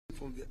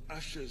from the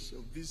ashes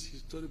of these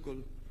historical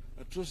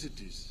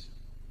atrocities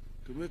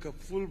to make a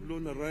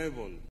full-blown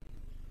arrival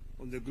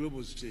on the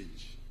global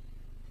stage.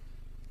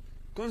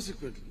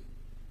 Consequently,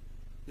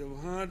 we have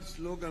heard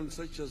slogans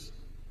such as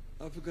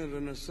African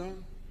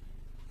Renaissance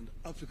and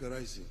Africa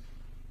Rising.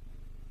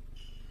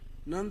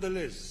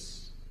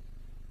 Nonetheless,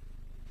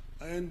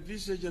 I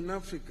envisage an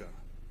Africa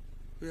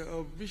where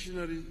our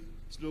visionary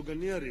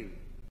sloganeering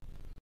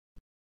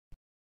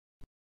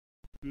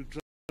will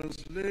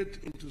translate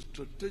into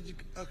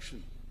strategic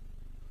action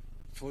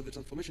for the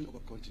transformation of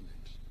our continent.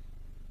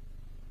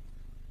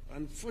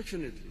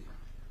 Unfortunately,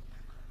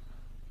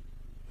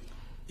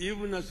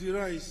 even as we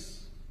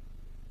rise,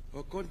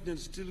 our continent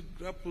still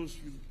grapples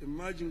with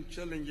emerging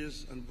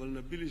challenges and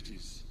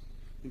vulnerabilities,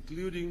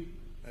 including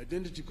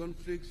identity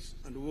conflicts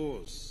and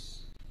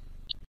wars,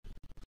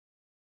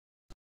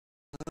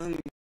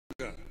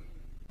 hunger,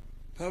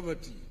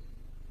 poverty,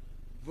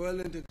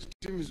 violent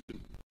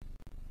extremism,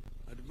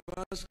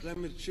 adverse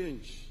climate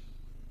change,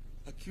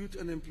 acute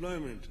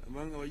unemployment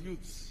among our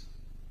youths,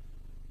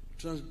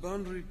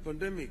 transboundary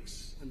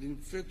pandemics and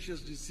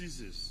infectious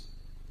diseases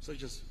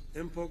such as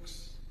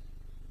mpox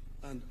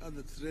and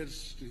other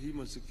threats to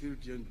human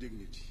security and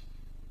dignity.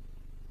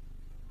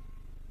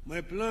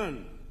 My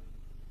plan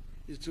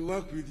is to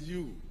work with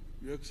you,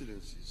 Your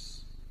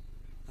Excellencies,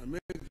 and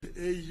make the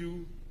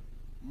AU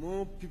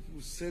more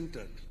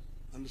people-centered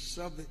and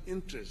serve the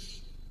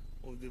interests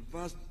of the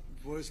vast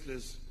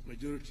voiceless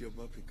majority of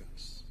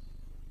Africans.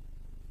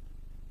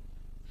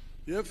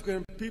 The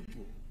African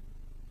people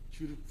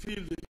should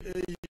feel the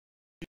AU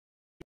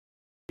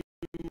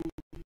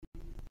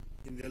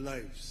in their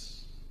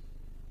lives.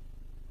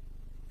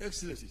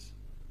 Excellencies,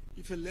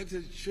 if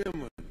elected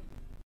chairman,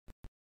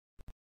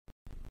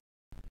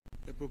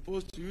 I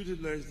propose to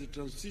utilize the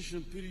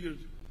transition period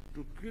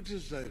to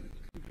critically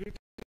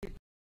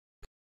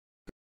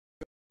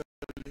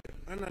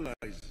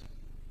analyze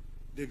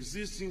the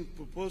existing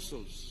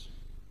proposals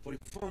for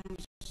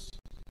reforms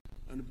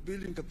and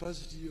building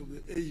capacity of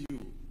the AU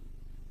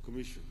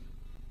Commission.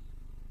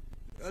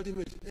 The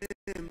ultimate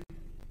aim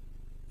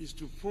is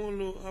to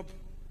follow up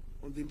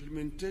on the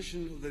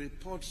implementation of the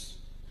reports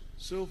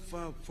so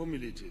far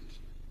formulated.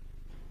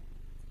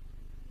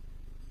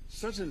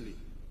 Certainly,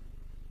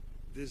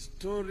 the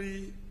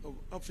story of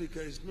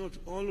Africa is not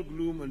all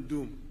gloom and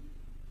doom.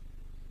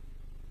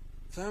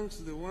 Thanks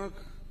to the work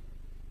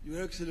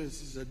Your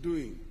Excellencies are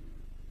doing,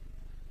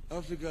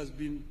 Africa has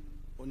been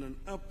on an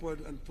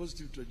upward and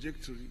positive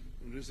trajectory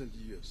in recent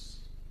years.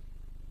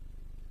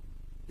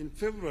 In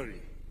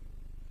February,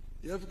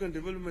 the African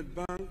Development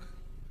Bank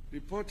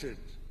reported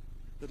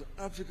that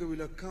Africa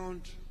will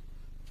account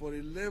for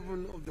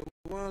 11 of the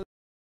world's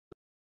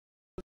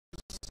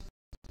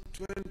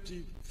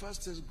 20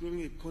 fastest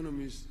growing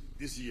economies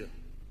this year.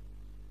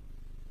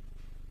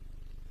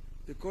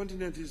 The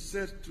continent is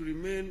set to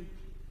remain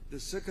the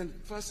second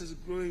fastest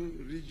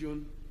growing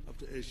region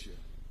after Asia.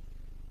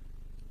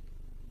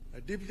 I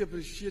deeply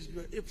appreciate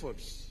your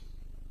efforts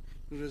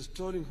in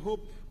restoring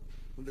hope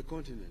on the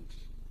continent,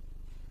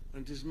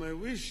 and it is my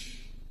wish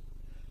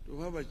to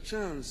have a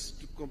chance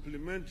to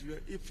complement your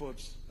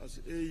efforts as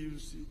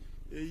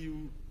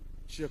AU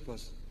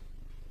Chairperson.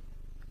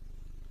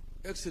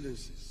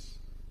 Excellencies,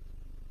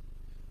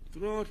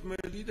 throughout my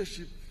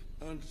leadership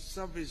and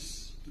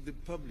service to the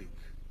public,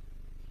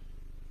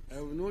 I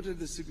have noted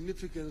the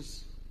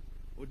significance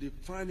of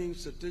defining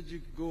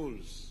strategic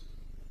goals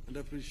and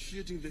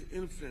appreciating the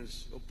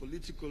influence of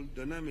political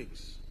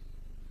dynamics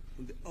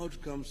on the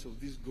outcomes of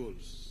these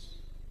goals.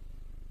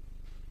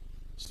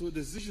 So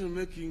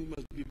decision-making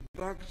must be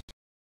backed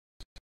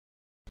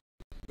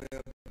by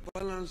a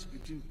balance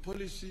between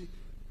policy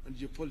and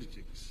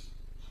geopolitics.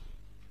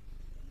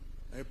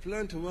 I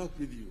plan to work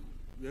with you,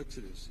 Your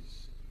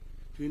Excellencies,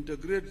 to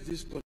integrate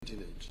this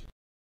continent.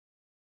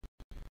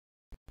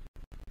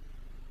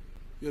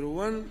 You are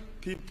one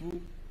people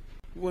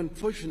who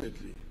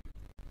unfortunately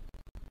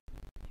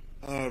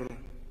are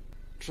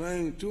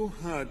trying too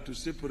hard to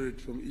separate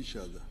from each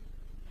other.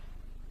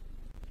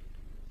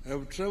 I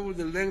have traveled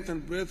the length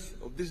and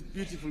breadth of this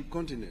beautiful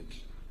continent,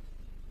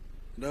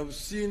 and I have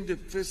seen the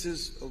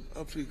faces of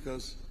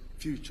Africa's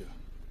future.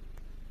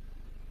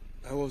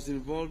 I was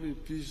involved in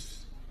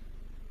peace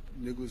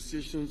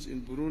negotiations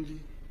in Burundi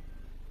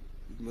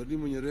with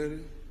Mwalimu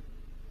Nyerere.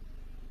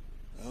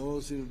 I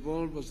was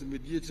involved as the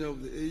mediator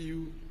of the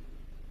AU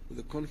with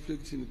the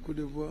conflict in Côte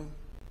d'Ivoire.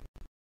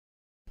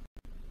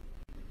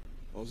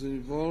 I was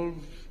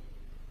involved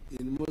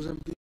in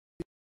Mozambique.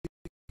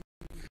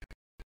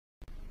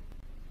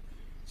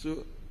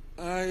 So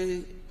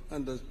I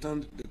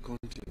understand the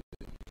continent.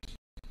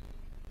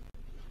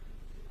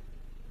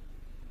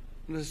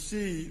 And I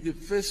see the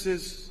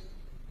faces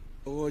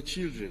of our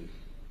children,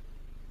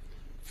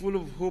 full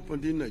of hope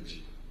and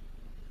energy,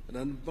 and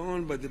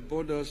unbound by the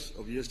borders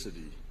of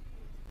yesterday.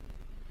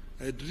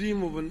 I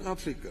dream of an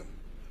Africa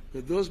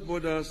where those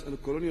borders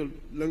and colonial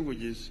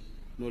languages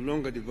no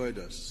longer divide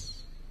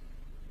us.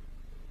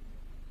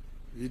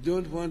 We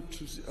don't want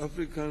to see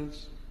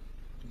Africans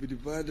to be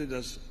divided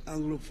as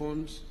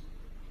Anglophones,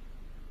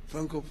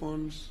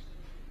 Francophones,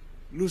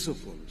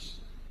 Lusophones.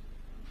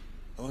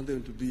 I want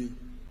them to be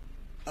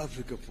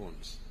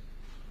Africaphones.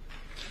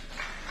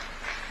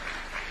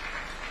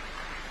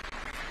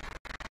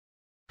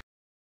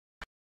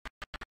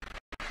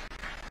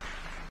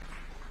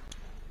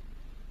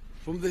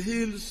 From the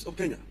hills of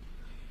Kenya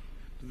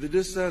to the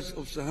deserts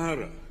of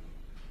Sahara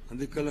and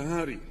the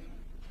Kalahari,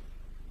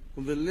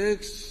 from the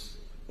lakes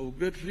of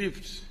Great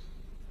Rift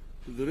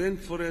to the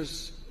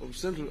rainforests of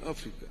Central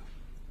Africa,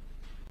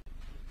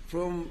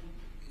 from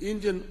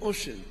Indian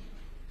Ocean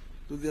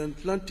to the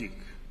Atlantic,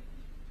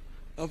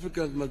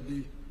 Africa must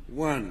be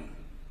one.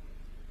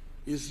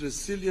 Its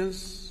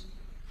resilience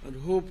and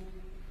hope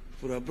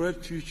for a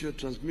bright future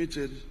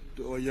transmitted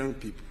to our young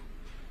people.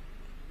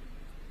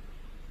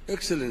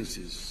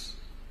 Excellencies,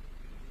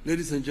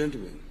 ladies and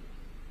gentlemen,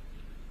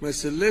 my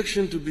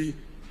selection to be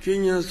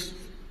Kenya's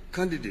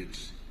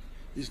candidate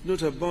is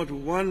not about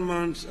one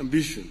man's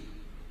ambition,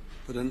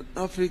 but an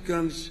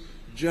African's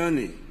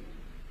journey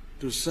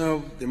to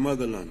serve the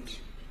motherland.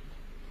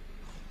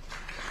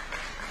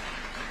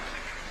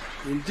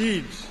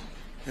 Indeed,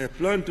 I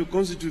plan to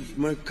constitute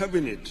my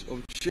cabinet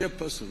of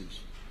chairpersons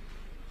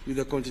with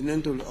a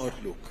continental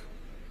outlook.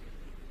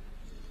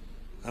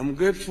 I'm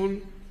grateful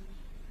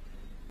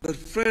that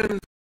friends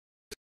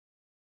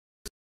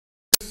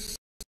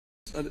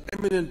and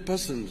eminent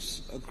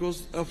persons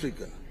across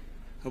Africa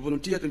have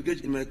volunteered to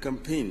engage in my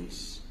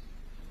campaigns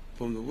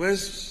from the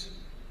West,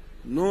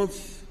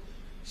 North,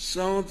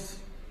 South,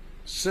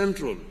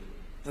 Central,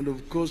 and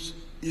of course,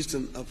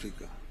 Eastern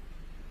Africa.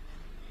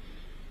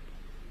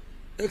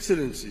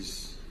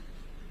 Excellencies,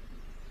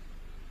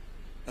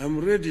 I'm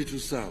ready to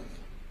serve.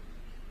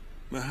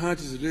 My heart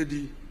is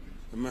ready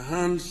and my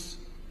hands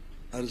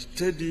are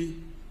steady,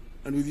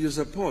 and with your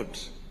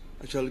support,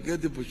 I shall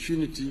get the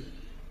opportunity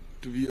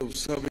to be of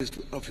service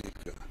to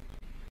Africa,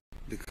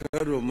 the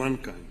cradle of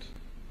mankind.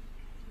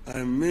 I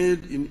am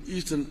made in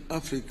Eastern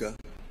Africa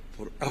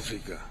for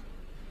Africa.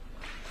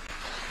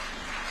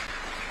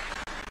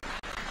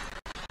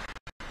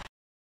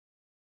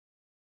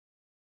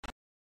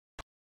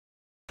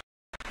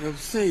 I have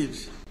said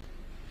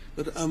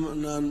that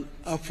I'm an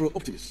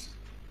Afro-optimist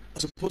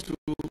as opposed to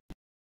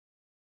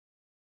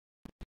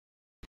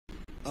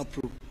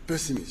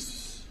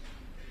Afro-pessimists.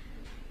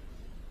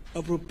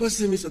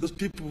 Afro-pessimists are those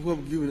people who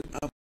have given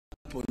up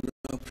on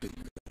Africa,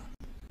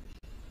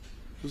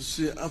 who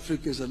say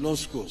Africa is a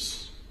lost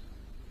cause,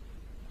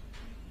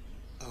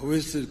 a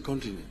wasted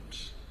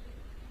continent.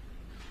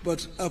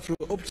 But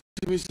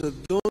Afro-optimists are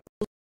those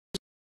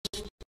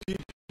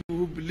people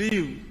who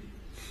believe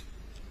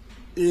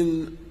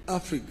in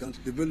African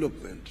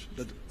development,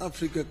 that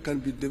Africa can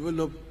be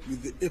developed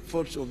with the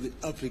efforts of the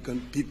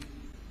African people.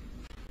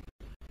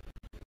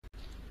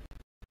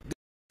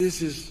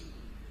 This is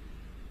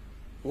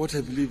what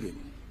I believe in.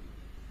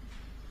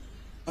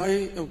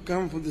 I have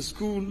come from the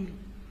school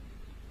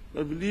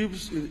that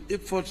believes in the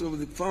efforts of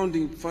the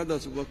founding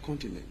fathers of our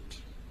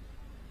continent,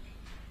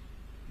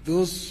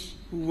 those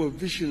who were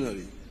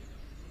visionary,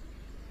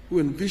 who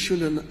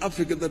envisioned an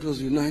Africa that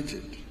was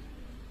united.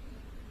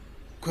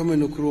 Kwame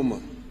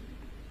Nkrumah,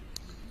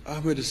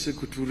 Ahmed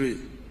Sekou Touré,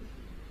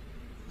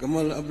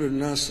 Gamal Abdel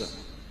Nasser,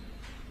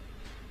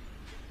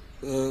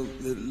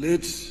 the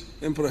late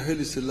Emperor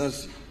Haile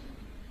Selassie,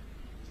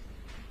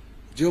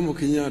 Jomo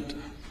Kenyatta,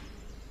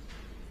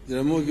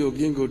 Jaramogi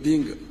Oginga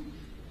Odinga,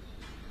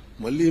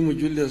 Mwalimu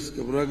Julius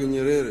Kambarage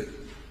Nyerere,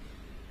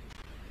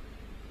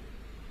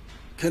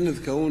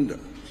 Kenneth Kaunda.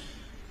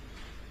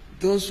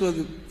 Those were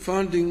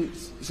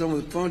some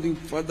of the founding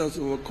fathers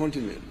of our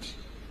continent,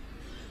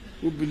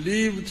 who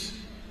believed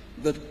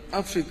that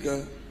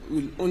Africa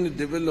will only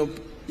develop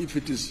if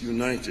it is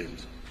united.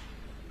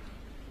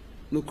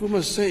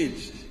 Nkrumah said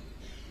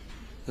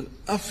that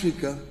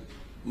Africa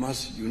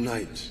must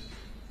unite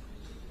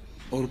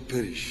or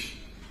perish.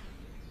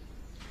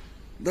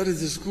 That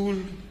is the school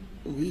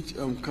of which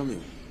I'm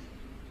coming.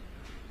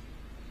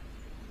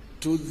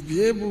 To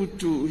be able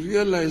to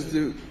realize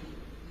the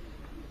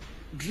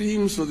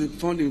dreams of the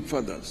founding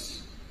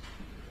fathers,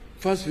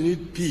 first we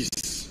need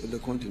peace on the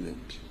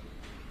continent.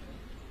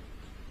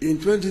 In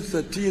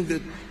 2013,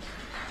 the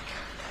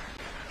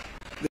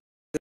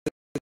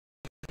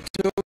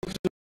talk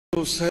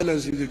of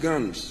silencing the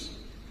guns.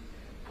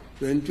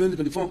 But in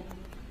 2024,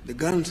 the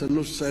guns are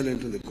not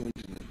silent on the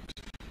continent.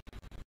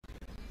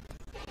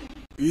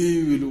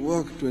 We will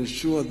work to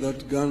ensure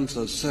that guns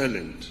are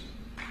silent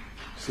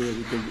so that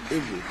we can be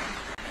able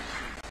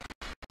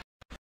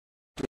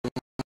to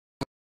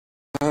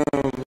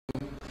have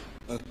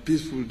a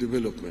peaceful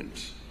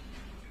development.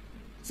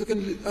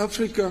 Secondly,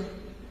 Africa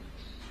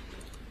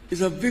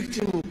is a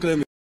victim of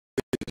climate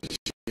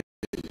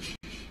change.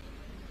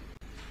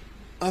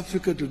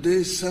 Africa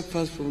today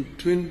suffers from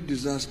twin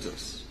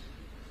disasters,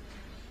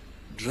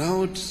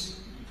 droughts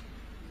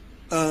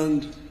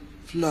and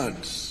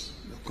floods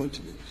on the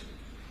continent.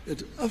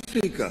 Yet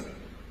Africa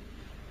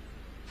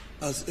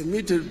has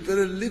emitted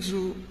very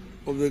little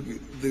of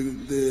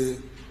the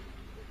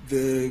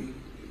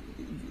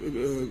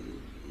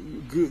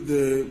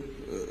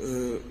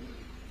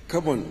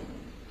carbon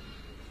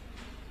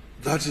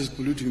that is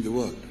polluting the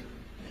world.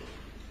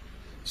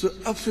 So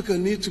Africa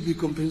needs to be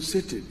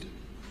compensated.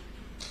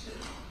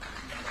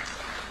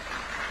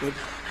 But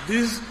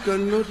this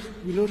will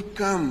not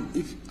come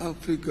if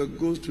Africa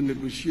goes to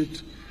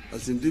negotiate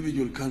as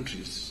individual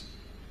countries.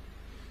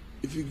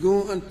 If we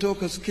go and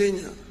talk as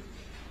Kenya,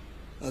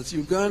 as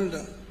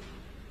Uganda,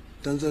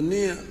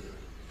 Tanzania,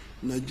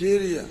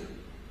 Nigeria,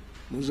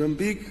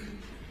 Mozambique,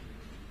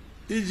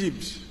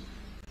 Egypt,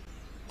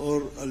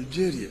 or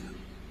Algeria,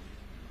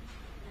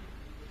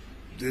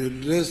 the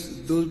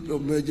rest, those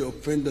major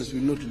offenders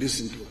will not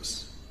listen to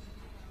us.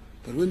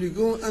 But when we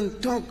go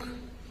and talk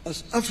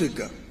as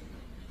Africa,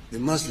 they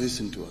must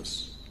listen to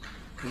us.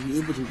 We'll be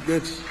able to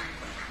get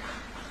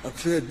a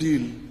fair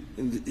deal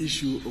in the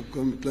issue of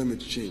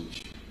climate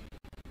change.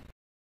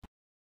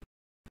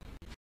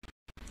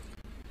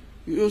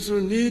 We also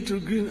need to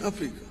green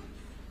Africa.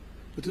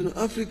 But you know,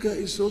 Africa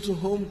is also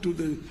home to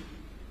the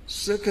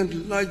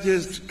second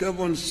largest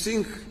carbon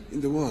sink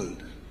in the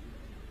world,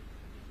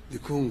 the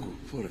Congo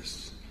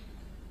forest.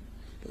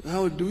 But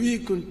how do we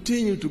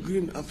continue to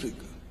green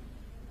Africa,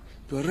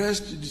 to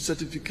arrest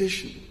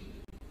desertification,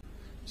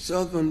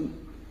 southern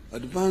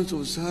advance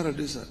of Sahara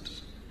Desert?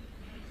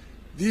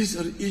 These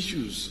are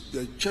issues,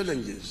 they are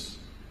challenges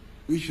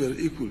which we are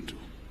equal to.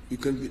 We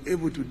can be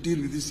able to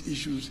deal with these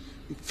issues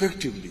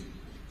effectively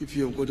if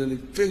you have got an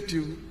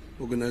effective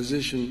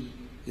organization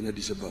in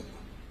Addis Ababa.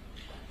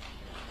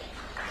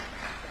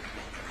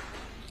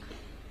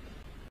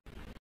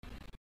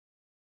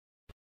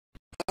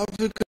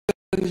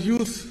 African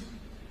youth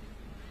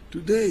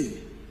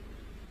today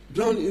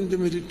drown in the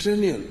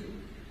Mediterranean,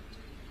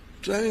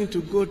 trying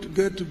to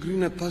get to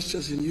greener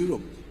pastures in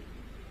Europe.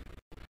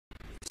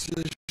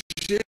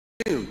 It's a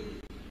shame.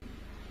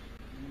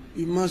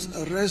 We must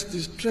arrest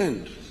this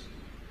trend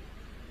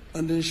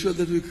and ensure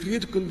that we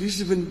create a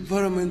conducive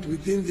environment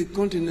within the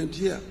continent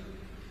here.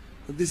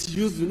 That this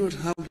youth do not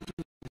have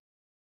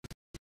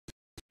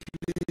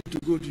to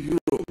go to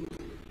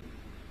Europe.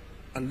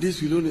 And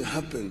this will only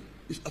happen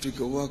if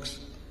Africa works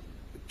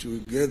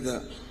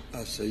together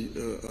as a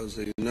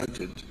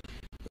united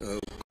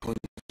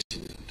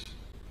continent.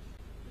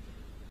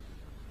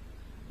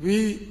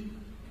 We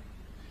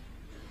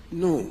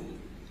know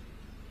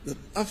that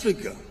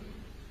Africa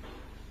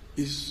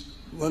is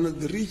one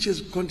of the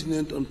richest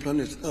continents on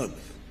planet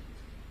Earth.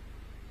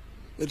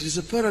 It is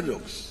a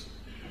paradox.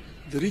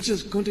 The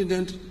richest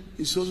continent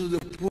is also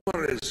the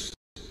poorest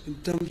in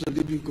terms of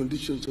living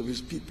conditions of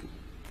its people.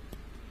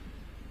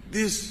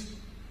 This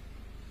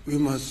we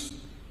must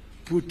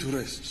put to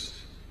rest.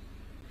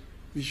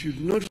 We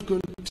should not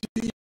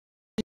continue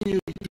to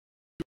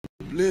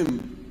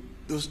blame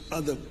those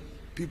other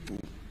people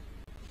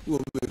who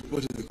have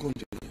exploited the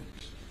continent.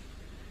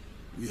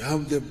 We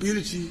have the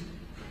ability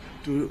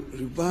to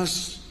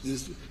reverse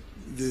this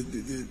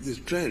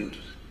trend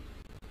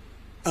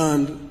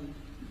and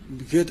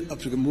get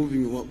Africa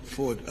moving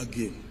forward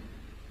again.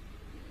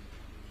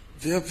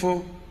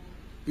 Therefore,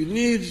 we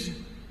need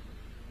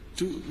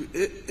to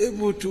be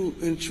able to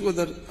ensure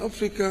that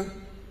Africa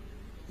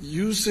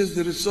uses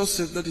the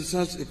resources that it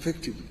has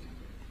effectively.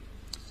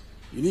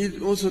 We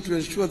need also to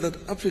ensure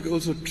that Africa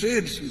also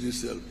trades with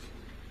itself.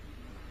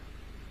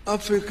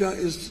 Africa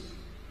is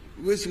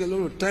wasting a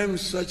lot of time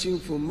searching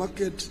for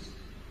markets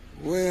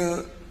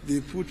where they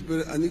put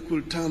very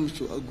unequal terms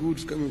to our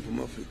goods coming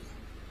from Africa.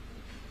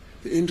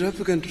 The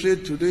inter-African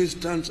trade today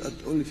stands at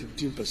only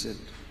 15%.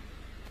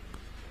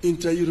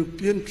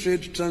 Inter-European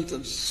trade stands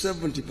at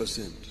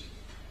 70%.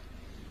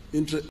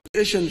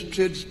 Inter-Asian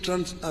trade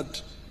stands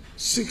at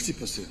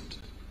 60%.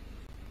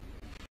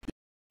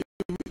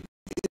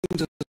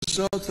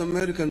 Inter-South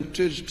American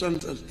trade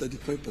stands at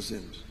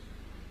 35%.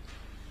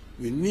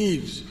 We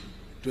need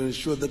to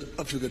ensure that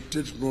Africa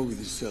trades more with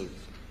itself.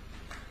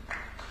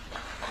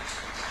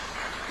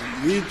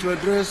 We need to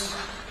address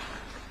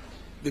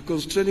the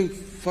constraining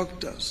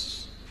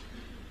factors.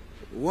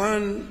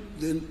 One,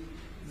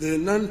 the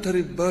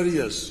non-tariff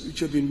barriers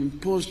which have been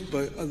imposed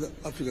by other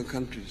African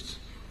countries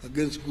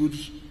against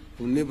goods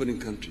from neighboring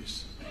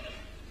countries.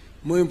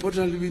 More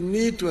importantly, we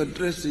need to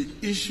address the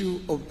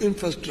issue of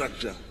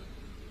infrastructure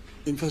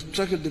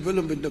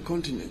development in the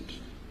continent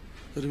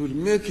that will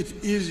make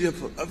it easier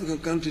for African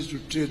countries to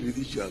trade with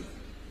each other.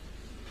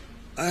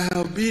 I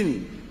have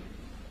been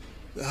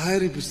the High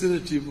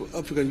Representative of the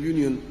African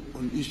Union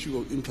on the issue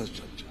of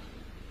infrastructure.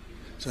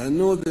 So I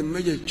know the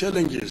major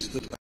challenges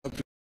that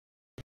Africa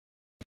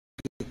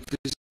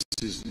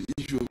faces, the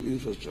issue of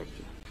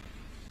infrastructure.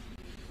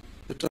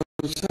 The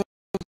Trans-African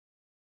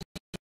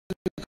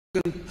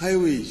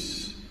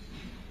highways,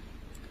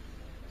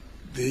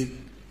 the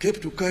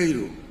Cape to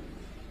Cairo,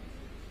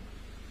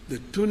 the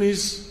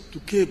Tunis to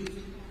Cape,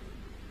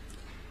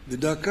 the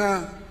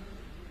Dakar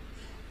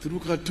through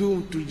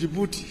Khartoum to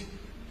Djibouti,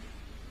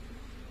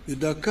 the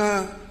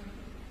Dakar,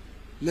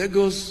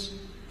 Lagos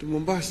to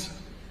Mombasa,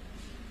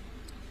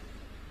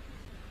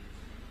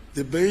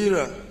 the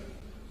Beira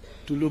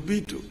to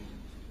Lobito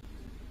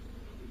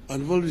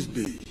and Walvis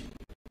Bay,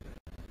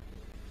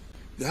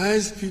 the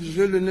high-speed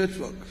railway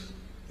networks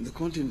in the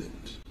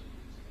continent,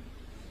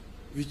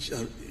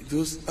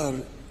 those are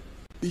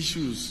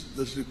issues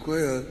that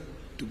require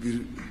to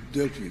be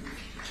dealt with.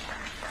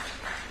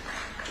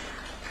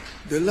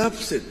 The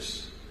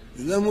Lapset,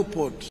 the Lamu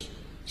Port,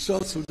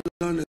 South Sudan,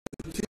 and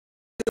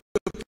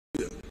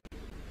Ethiopia,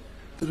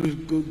 that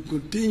will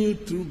continue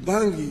through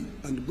Bangi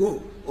and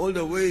go all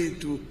the way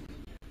to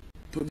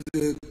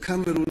the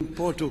Cameroon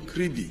port of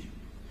Kribi,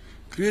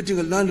 creating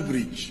a land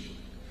bridge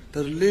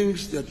that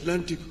links the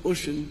Atlantic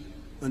Ocean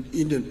and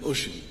Indian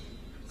Ocean,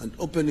 and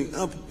opening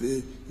up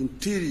the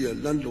interior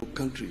landlocked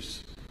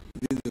countries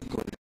within the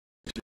continent.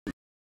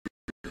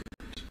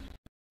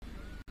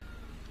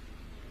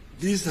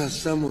 These are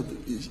some of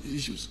the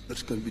issues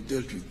that can be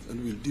dealt with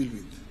and will deal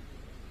with.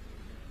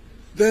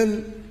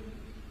 Then,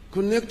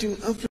 connecting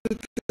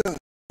Africa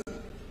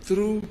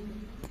through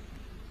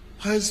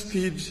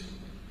high-speed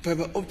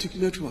fiber optic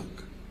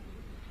network.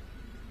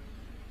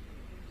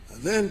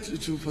 And then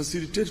to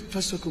facilitate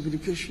faster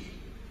communication.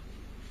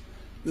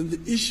 Then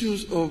the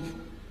issues of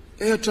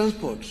air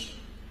transport.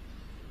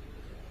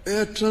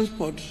 Air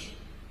transport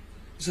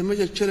is a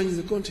major challenge in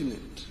the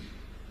continent.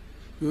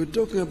 We were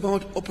talking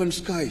about open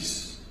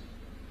skies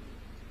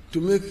to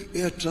make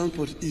air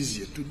transport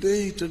easier.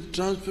 Today,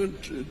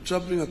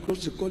 traveling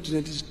across the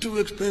continent is too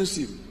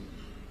expensive.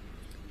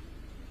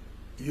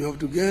 You have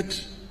to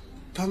get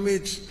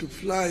permits to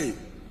fly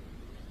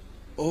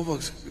over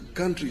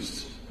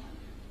countries,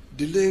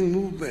 delaying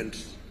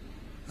movements,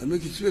 and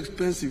make it too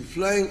expensive.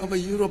 Flying over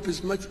Europe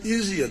is much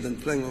easier than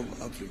flying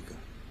over Africa.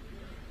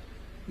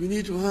 We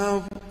need to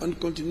have a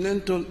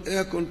continental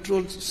air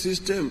control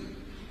system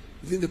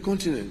within the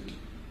continent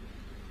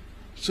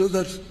so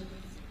that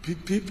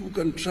people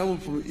can travel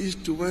from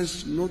east to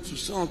west, north to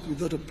south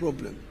without a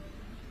problem.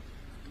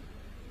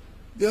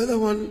 The other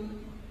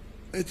one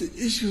is the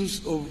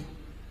issues of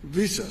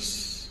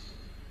visas.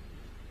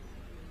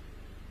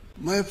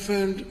 My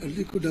friend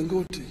Aliko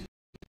Dangote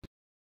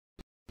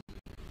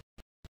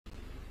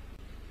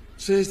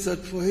says that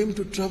for him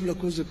to travel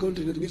across the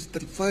continent, he needs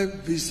 35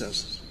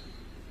 visas.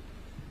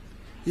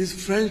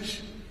 His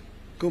French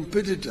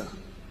competitor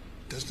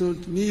does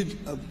not need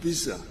a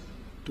visa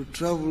to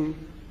travel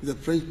with a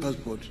French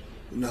passport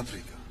in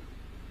Africa.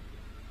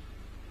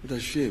 What a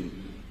shame.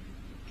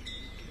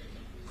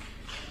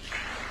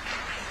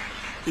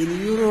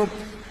 In Europe,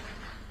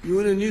 you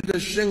only need a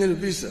Schengen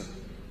visa,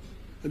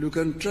 and you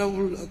can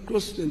travel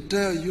across the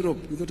entire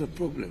Europe without a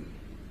problem.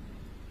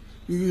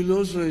 We will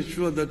also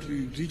ensure that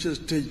we reach a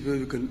stage where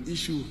we can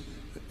issue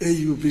an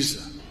AU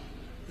visa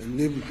and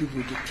enable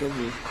people to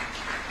travel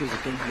across the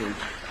continent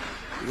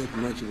without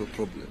much of a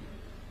problem.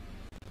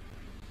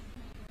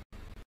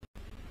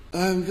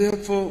 I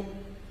therefore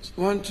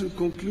want to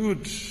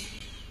conclude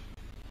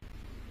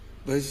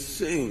by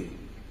saying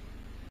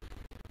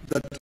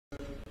that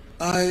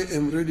I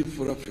am ready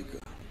for Africa.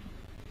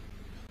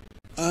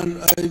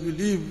 And I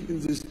believe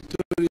in the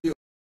story of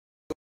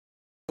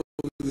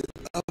the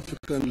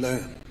African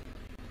lion.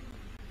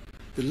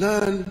 The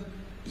lion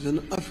is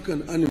an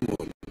African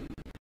animal.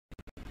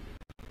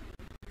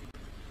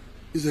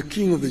 It's the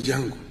king of the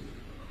jungle.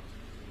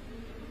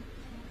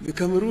 The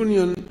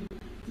Cameroonian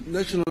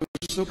national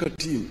soccer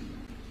team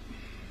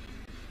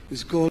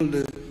is called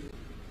the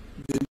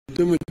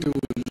Indomitable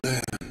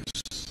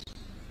Lions.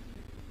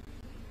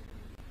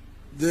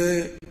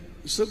 The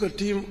soccer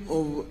team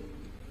of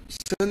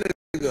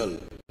Senegal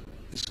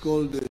is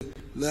called the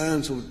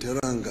Lions of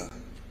Teranga.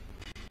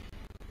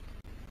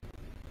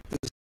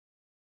 The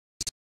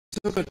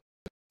soccer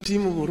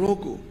team of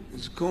Morocco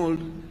is called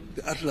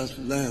the Atlas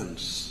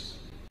Lions.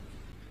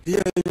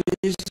 Here in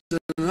Eastern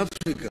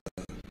Africa,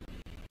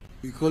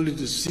 we call it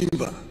the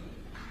Simba.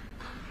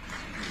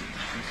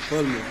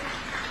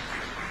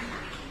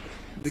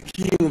 The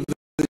king of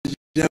the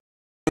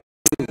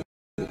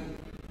jungle.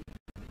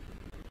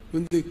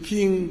 When the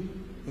king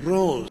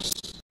roars,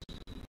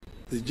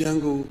 the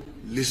jungle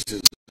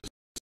listens.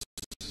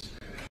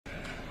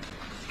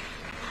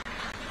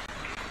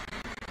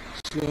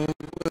 So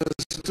the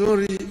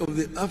story of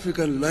the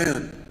African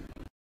lion.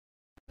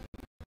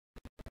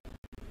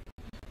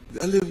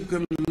 The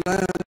African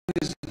lion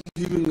is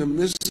giving a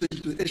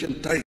message to the Asian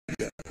tiger.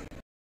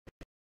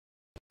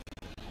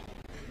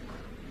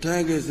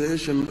 Tiger is the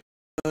Asian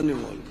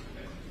animal,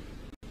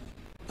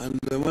 and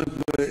I want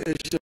my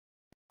Asian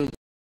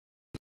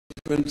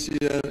friends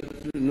here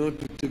not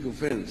to take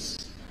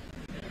offense.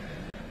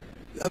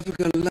 The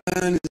African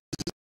lion is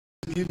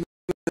giving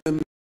a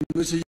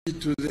message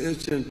to the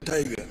Asian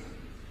tiger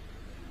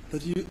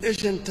that you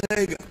Asian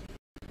tiger,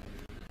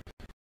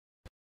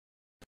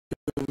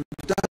 you've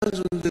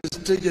danced on the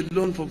stage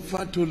alone for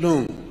far too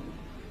long.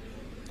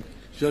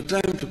 It's your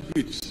time to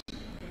quit.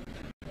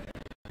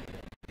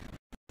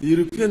 The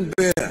European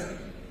bear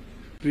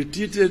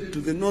retreated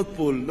to the North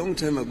Pole a long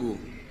time ago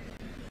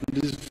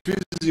and is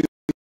freezing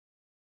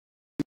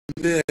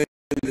there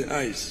in the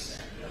ice.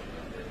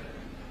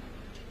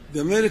 The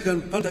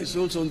American panther is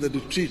also on the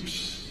retreat,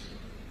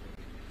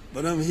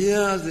 but I'm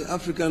here as the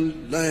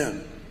African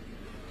lion.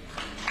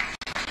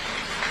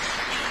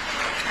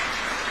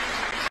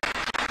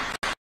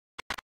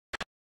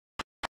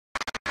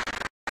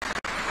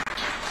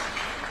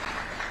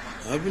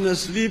 I've been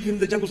asleep in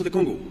the jungles of the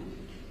Congo,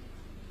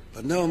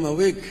 but now I'm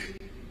awake.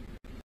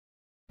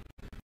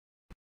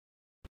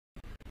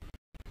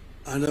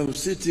 And I'm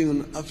sitting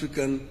on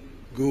African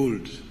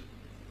gold,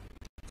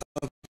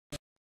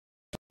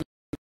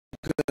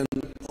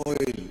 African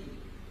oil,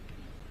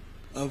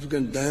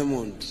 African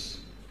diamonds,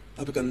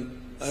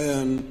 African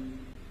iron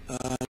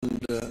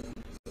and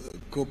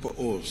copper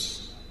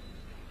ores.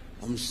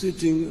 I'm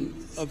sitting on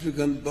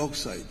African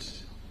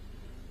bauxite.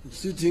 I'm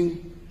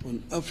sitting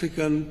on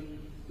African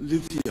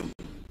lithium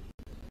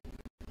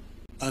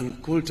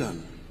and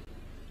coltan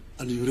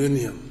and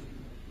uranium.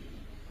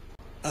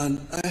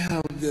 And I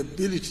have the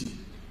ability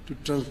to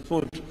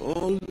transform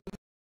all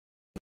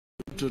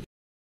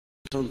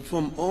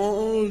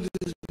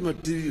these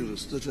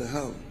materials that I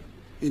have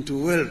into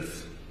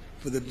wealth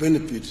for the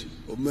benefit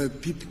of my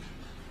people,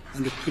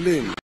 and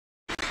claim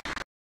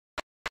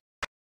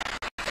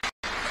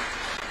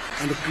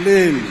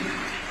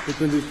the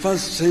 21st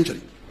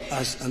century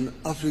as an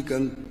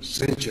African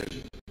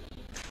century.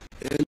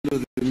 End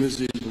of the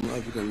message from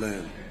African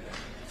Lion.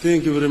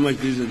 Thank you very much,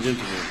 ladies and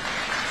gentlemen.